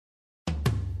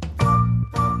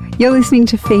You're listening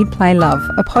to Feed, Play, Love,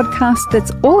 a podcast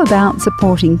that's all about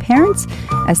supporting parents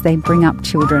as they bring up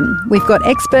children. We've got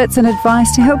experts and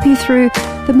advice to help you through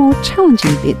the more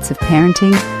challenging bits of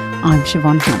parenting. I'm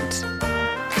Siobhan Hunt.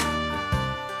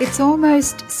 It's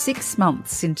almost 6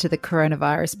 months into the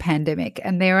coronavirus pandemic,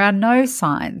 and there are no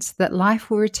signs that life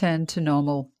will return to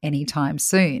normal anytime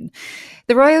soon.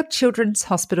 The Royal Children's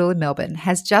Hospital in Melbourne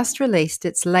has just released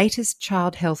its latest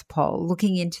child health poll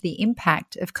looking into the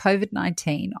impact of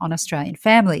COVID-19 on Australian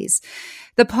families.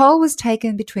 The poll was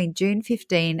taken between June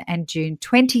 15 and June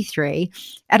 23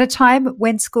 at a time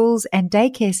when schools and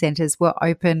daycare centres were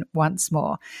open once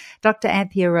more. Dr.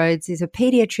 Anthea Rhodes is a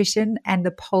paediatrician and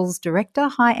the poll's director.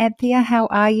 Hi, Anthea. How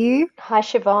are you? Hi,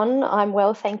 Siobhan. I'm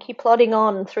well, thank you. Plodding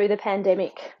on through the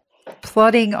pandemic.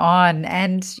 Plodding on,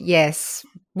 and yes,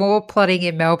 more plodding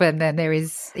in Melbourne than there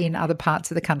is in other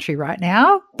parts of the country right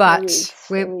now. But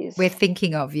we're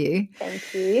thinking of you.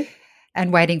 Thank you.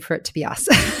 And waiting for it to be us.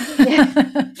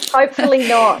 Hopefully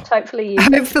not. Hopefully you.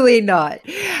 Hopefully not.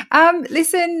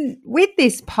 Listen, with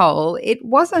this poll, it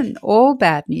wasn't all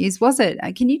bad news, was it?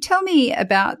 Can you tell me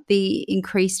about the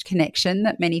increased connection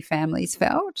that many families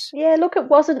felt? Yeah, look, it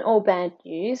wasn't all bad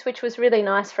news, which was really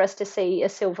nice for us to see a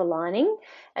silver lining.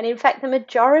 And in fact, the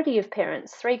majority of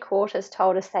parents, 3/4,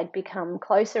 told us they'd become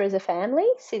closer as a family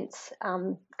since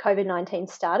COVID-19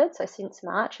 started, so since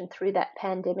March and through that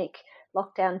pandemic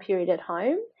lockdown period at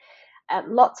home.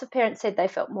 Lots of parents said they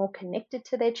felt more connected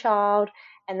to their child,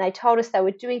 and they told us they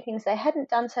were doing things they hadn't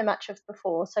done so much of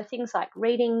before. So things like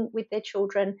reading with their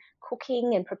children,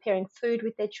 cooking and preparing food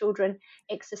with their children,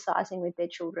 exercising with their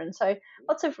children. So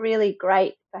lots of really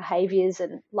great behaviours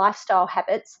and lifestyle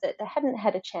habits that they hadn't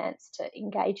had a chance to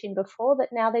engage in before that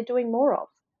now they're doing more of.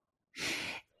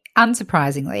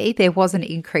 Unsurprisingly, there was an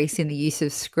increase in the use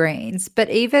of screens, but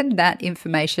even that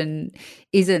information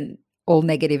isn't all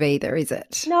negative either, is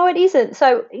it? No, it isn't.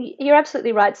 So you're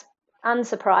absolutely right. It's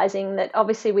unsurprising that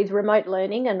obviously with remote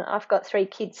learning, and I've got 3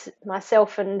 kids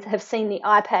myself and have seen the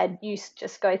iPad use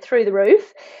just go through the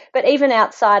roof. But even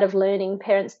outside of learning,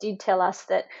 parents did tell us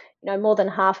that, more than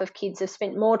half of kids have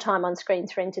spent more time on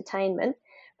screens for entertainment.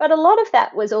 But a lot of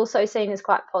that was also seen as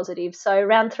quite positive. So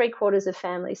around 3/4 of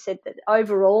families said that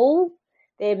overall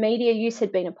their media use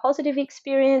had been a positive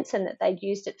experience and that they'd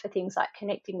used it for things like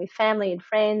connecting with family and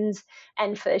friends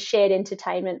and for shared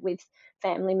entertainment with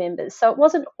family members. So it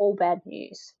wasn't all bad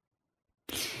news.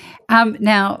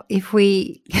 Now, if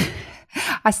we...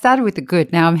 I started with the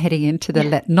good, now I'm heading into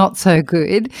the not so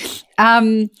good.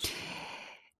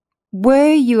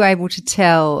 Were you able to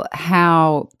tell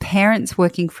how parents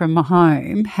working from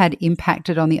home had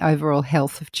impacted on the overall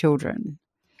health of children?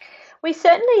 We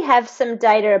certainly have some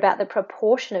data about the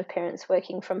proportion of parents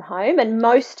working from home, and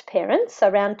most parents,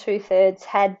 around 2/3,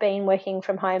 had been working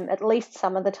from home at least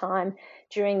some of the time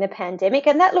during the pandemic,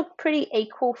 and that looked pretty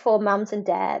equal for mums and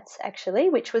dads actually,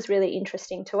 which was really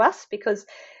interesting to us because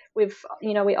we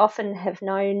often have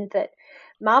known that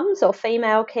mums or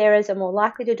female carers are more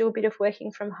likely to do a bit of working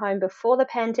from home before the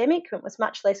pandemic. It was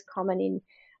much less common in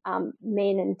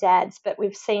men and dads, but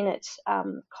we've seen it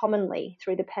commonly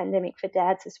through the pandemic for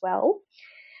dads as well.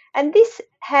 And this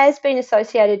has been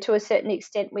associated to a certain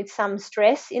extent with some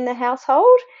stress in the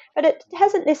household, but it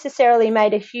hasn't necessarily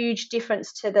made a huge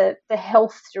difference to the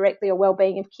health directly or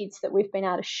well-being of kids that we've been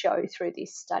able to show through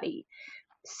this study.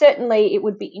 Certainly, it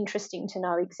would be interesting to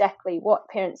know exactly what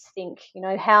parents think,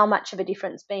 how much of a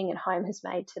difference being at home has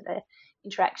made to the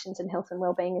interactions and health and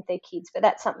well-being of their kids, but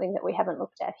that's something that we haven't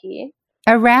looked at here.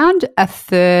 Around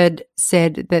 1/3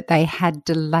 said that they had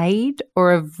delayed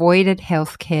or avoided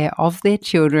healthcare of their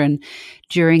children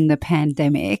during the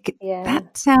pandemic. Yeah.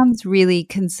 That sounds really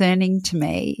concerning to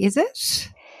me, is it?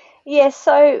 Yes,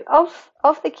 so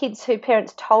of the kids who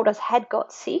parents told us had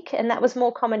got sick, and that was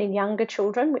more common in younger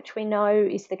children, which we know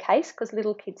is the case because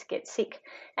little kids get sick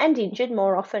and injured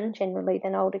more often generally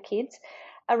than older kids.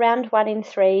 Around 1 in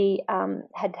 3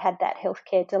 had had that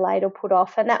healthcare delayed or put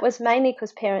off, and that was mainly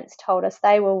because parents told us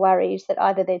they were worried that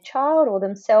either their child or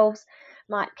themselves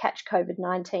might catch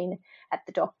COVID-19 at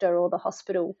the doctor or the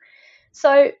hospital.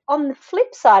 So on the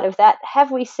flip side of that,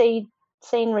 have we seen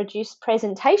reduced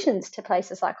presentations to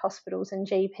places like hospitals and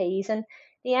GPs? And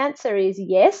the answer is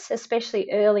yes, especially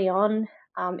early on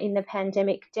in the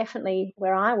pandemic. Definitely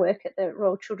where I work at the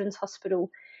Royal Children's Hospital,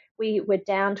 we were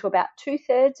down to about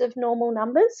 2/3 of normal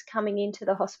numbers coming into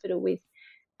the hospital with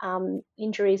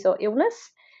injuries or illness.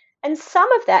 And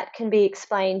some of that can be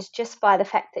explained just by the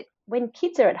fact that when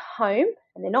kids are at home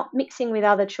and they're not mixing with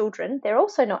other children, they're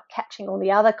also not catching all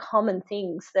the other common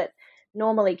things that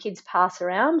normally kids pass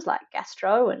around, like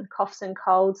gastro and coughs and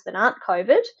colds that aren't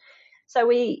COVID. So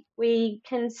we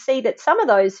can see that some of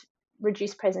those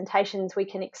reduced presentations we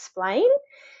can explain.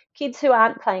 Kids who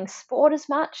aren't playing sport as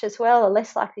much as well are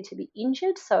less likely to be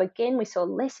injured. So again, we saw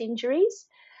less injuries.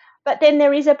 But then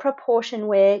there is a proportion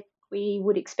where we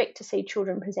would expect to see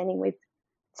children presenting with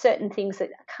certain things that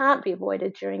can't be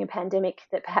avoided during a pandemic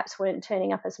that perhaps weren't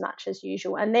turning up as much as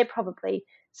usual. And they're probably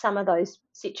some of those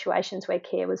situations where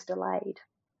care was delayed.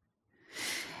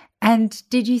 And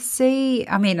did you see,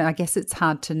 I mean, I guess it's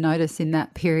hard to notice in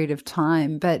that period of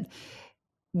time, but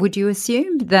would you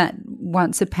assume that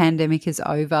once a pandemic is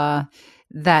over,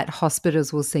 that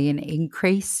hospitals will see an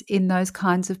increase in those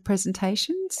kinds of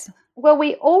presentations? Well,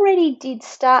 we already did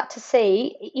start to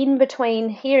see in between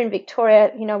here in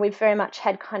Victoria, we've very much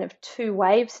had kind of two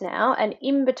waves now. And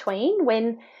in between,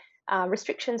 when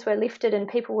restrictions were lifted and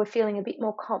people were feeling a bit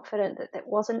more confident that that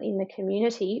wasn't in the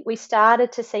community, we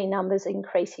started to see numbers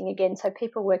increasing again. So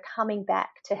people were coming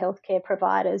back to healthcare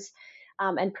providers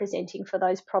and presenting for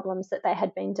those problems that they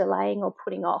had been delaying or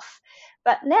putting off.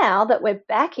 But now that we're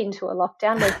back into a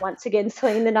lockdown, we've once again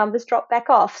seen the numbers drop back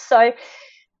off. So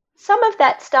some of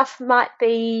that stuff might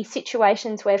be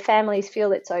situations where families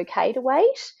feel it's okay to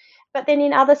wait, but then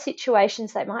in other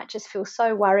situations, they might just feel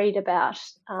so worried about,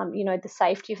 the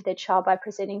safety of their child by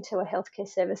presenting to a healthcare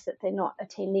service that they're not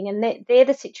attending. And they're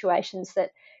the situations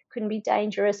that can be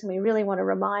dangerous. And we really want to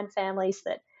remind families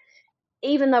that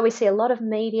even though we see a lot of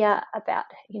media about,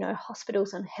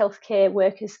 hospitals and healthcare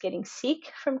workers getting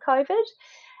sick from COVID,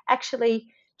 actually,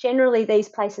 generally these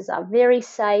places are very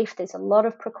safe. There's a lot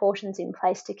of precautions in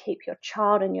place to keep your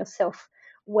child and yourself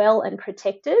well and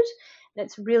protected. And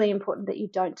it's really important that you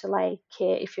don't delay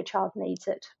care if your child needs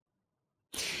it.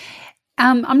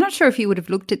 I'm not sure if you would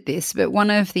have looked at this, but one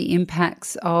of the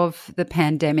impacts of the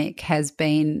pandemic has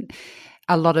been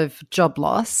a lot of job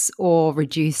loss or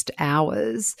reduced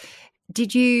hours.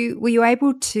 Were you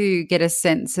able to get a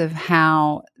sense of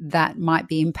how that might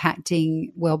be impacting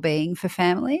well-being for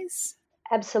families?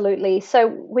 Absolutely. So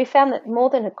we found that more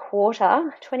than a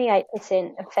quarter,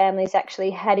 28% of families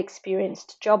actually had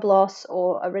experienced job loss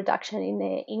or a reduction in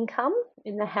their income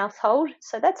in the household.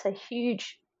 So that's a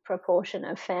huge proportion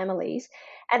of families.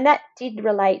 And that did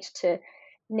relate to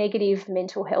negative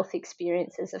mental health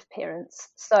experiences of parents.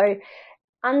 So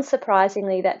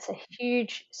unsurprisingly, that's a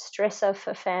huge stressor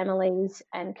for families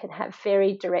and can have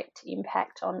very direct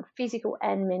impact on physical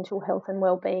and mental health and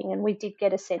well-being. And we did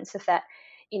get a sense of that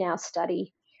in our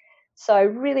study. So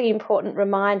really important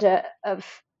reminder of,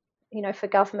 for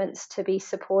governments to be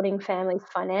supporting families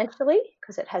financially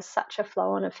because it has such a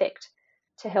flow-on effect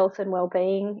to health and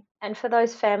well-being. And for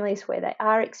those families where they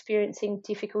are experiencing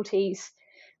difficulties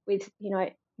with,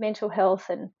 mental health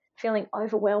and feeling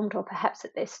overwhelmed or perhaps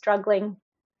that they're struggling,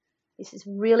 this is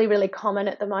really, really common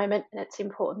at the moment, and it's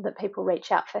important that people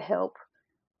reach out for help.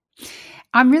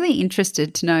 I'm really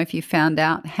interested to know if you found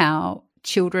out how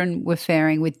children were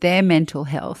faring with their mental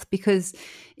health, because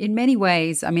in many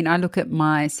ways, I mean, I look at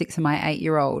my 6 and my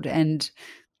 8-year-old and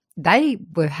they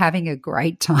were having a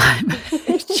great time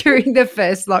during the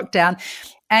first lockdown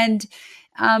and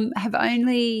have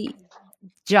only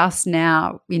just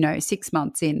now, 6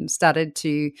 months in, started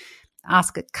to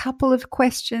ask a couple of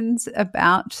questions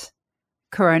about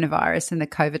coronavirus and the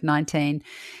COVID-19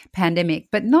 pandemic,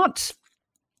 but not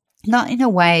in a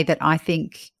way that I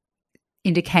think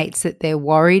indicates that they're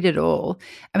worried at all.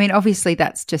 I mean, obviously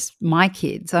that's just my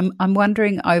kids. I'm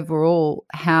wondering overall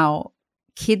how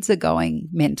kids are going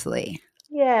mentally.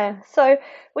 Yeah, so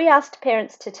we asked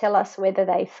parents to tell us whether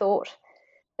they thought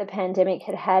the pandemic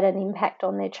had had an impact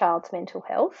on their child's mental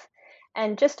health,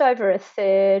 and just over a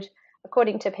third,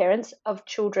 according to parents, of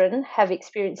children have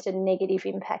experienced a negative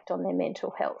impact on their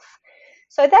mental health.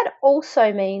 So that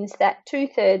also means that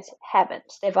 2/3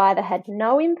 haven't. They've either had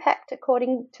no impact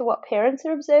according to what parents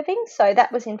are observing. So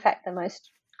that was in fact the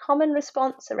most common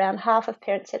response. Around half of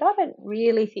parents said, I don't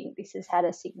really think this has had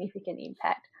a significant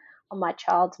impact on my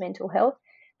child's mental health.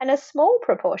 And a small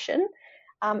proportion,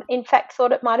 in fact,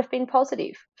 thought it might have been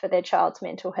positive for their child's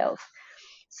mental health.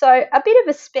 So a bit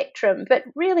of a spectrum, but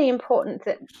really important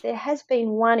that there has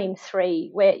been 1 in 3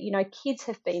 where, kids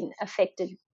have been affected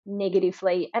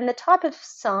negatively. And the type of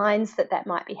signs that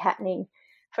might be happening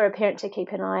for a parent to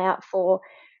keep an eye out for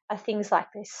are things like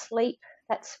their sleep.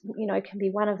 That's, can be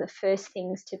one of the first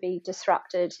things to be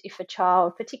disrupted if a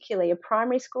child, particularly a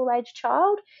primary school age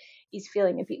child, is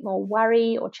feeling a bit more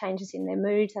worry or changes in their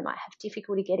mood. They might have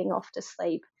difficulty getting off to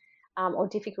sleep or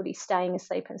difficulty staying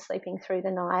asleep and sleeping through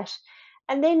the night.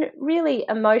 And then really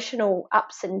emotional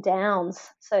ups and downs,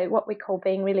 so what we call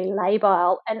being really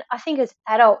labile. And I think as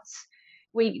adults,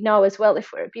 we know as well,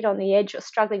 if we're a bit on the edge or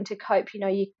struggling to cope,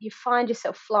 you find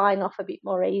yourself flying off a bit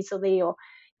more easily, or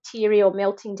teary or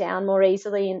melting down more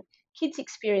easily. And kids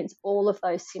experience all of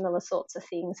those similar sorts of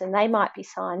things, and they might be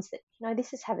signs that,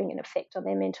 this is having an effect on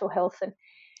their mental health. And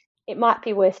it might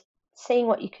be worth seeing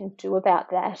what you can do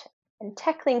about that and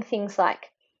tackling things like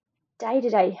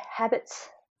day-to-day habits,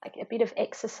 like a bit of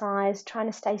exercise, trying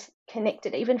to stay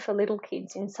connected, even for little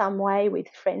kids, in some way with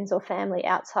friends or family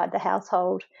outside the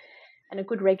household, and a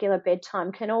good regular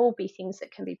bedtime can all be things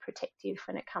that can be protective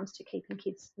when it comes to keeping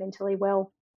kids mentally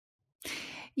well.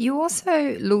 You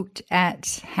also looked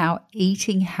at how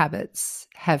eating habits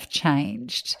have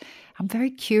changed. I'm very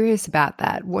curious about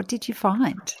that. What did you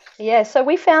find? Yeah, so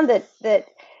we found that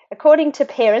according to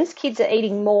parents, kids are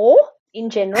eating more in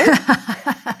general.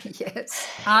 Yes.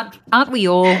 Aren't we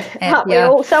all? Aren't we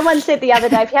all? Someone said the other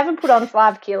day, if you haven't put on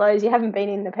 5 kilos, you haven't been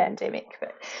in the pandemic.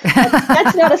 But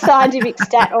that's not a scientific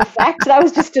stat or fact. That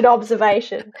was just an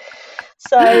observation.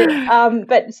 So,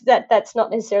 but that's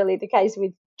not necessarily the case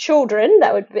with children.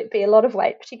 That would be a lot of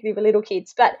weight, particularly for little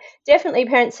kids. But definitely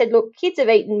parents said, look, kids have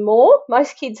eaten more.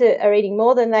 Most kids are eating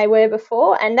more than they were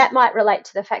before, and that might relate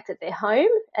to the fact that they're home.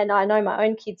 And I know my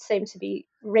own kids seem to be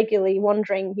regularly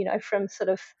wandering, from sort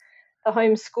of the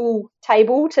home school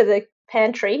table to the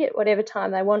pantry at whatever time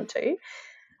they want to.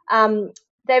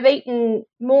 They've eaten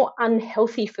more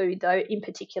unhealthy food, though, in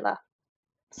particular.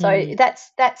 So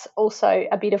that's also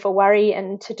a bit of a worry,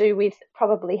 and to do with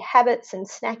probably habits and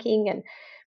snacking, and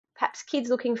perhaps kids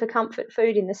looking for comfort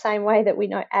food in the same way that we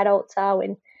know adults are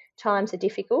when times are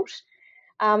difficult.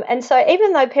 And so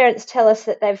even though parents tell us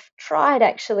that they've tried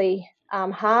actually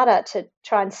harder to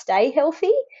try and stay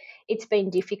healthy, it's been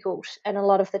difficult, and a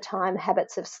lot of the time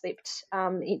habits have slipped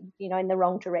in the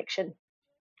wrong direction.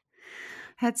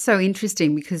 That's so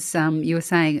interesting, because you were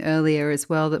saying earlier as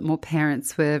well that more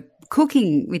parents were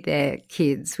cooking with their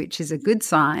kids, which is a good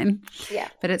sign. Yeah.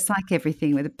 But it's like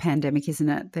everything with a pandemic, isn't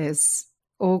it? There's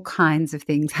all kinds of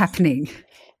things happening.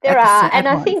 There are. And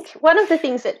I think one of the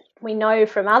things that we know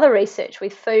from other research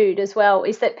with food as well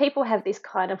is that people have this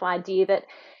kind of idea that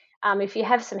if you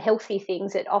have some healthy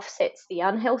things, it offsets the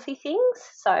unhealthy things.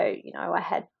 So, I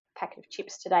had a packet of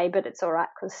chips today, but it's all right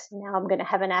because now I'm going to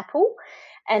have an apple.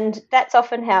 And that's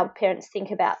often how parents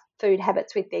think about food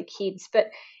habits with their kids.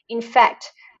 But in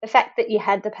fact, the fact that you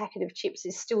had the packet of chips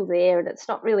is still there, and it's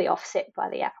not really offset by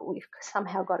the apple. You've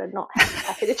somehow got to not have the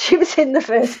packet of chips in the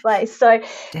first place. So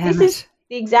this is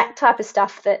the exact type of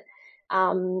stuff that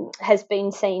has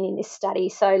been seen in this study.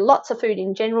 So lots of food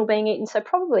in general being eaten, so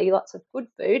probably lots of good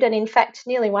food. And in fact,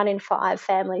 nearly 1 in 5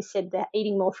 families said they're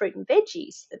eating more fruit and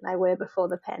veggies than they were before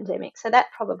the pandemic. So that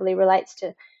probably relates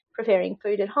to preparing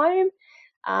food at home,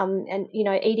 and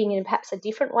eating in perhaps a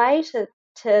different way to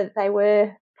they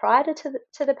were prior to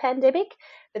the pandemic.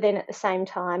 But then at the same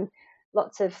time,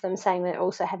 lots of them saying they're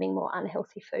also having more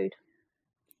unhealthy food.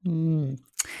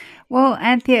 Well,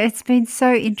 Anthea, it's been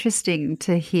so interesting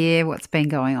to hear what's been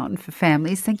going on for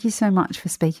families. Thank you so much for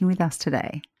speaking with us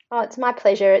today. Oh, it's my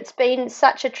pleasure. It's been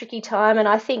such a tricky time, and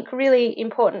I think really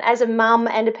important as a mum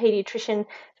and a paediatrician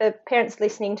for parents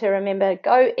listening to remember,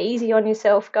 go easy on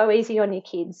yourself, go easy on your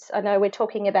kids. I know we're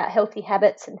talking about healthy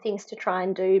habits and things to try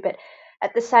and do, but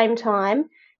at the same time,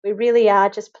 we really are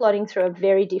just plodding through a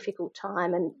very difficult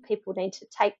time, and people need to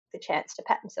take the chance to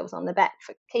pat themselves on the back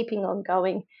for keeping on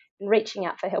going and reaching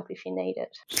out for help if you need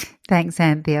it. Thanks,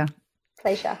 Anthea.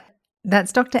 Pleasure.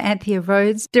 That's Dr. Anthea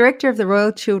Rhodes, Director of the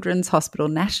Royal Children's Hospital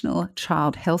National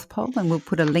Child Health Poll, and we'll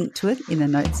put a link to it in the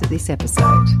notes of this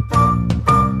episode.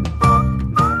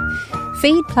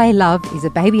 Feed, Play, Love is a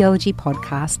babyology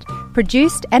podcast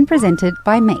produced and presented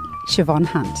by me, Siobhan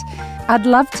Hunt. I'd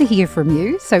love to hear from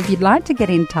you, so if you'd like to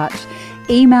get in touch,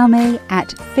 email me at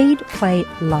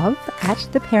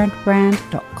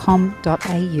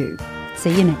feedplaylove@theparentbrand.com.au.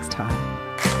 See you next time.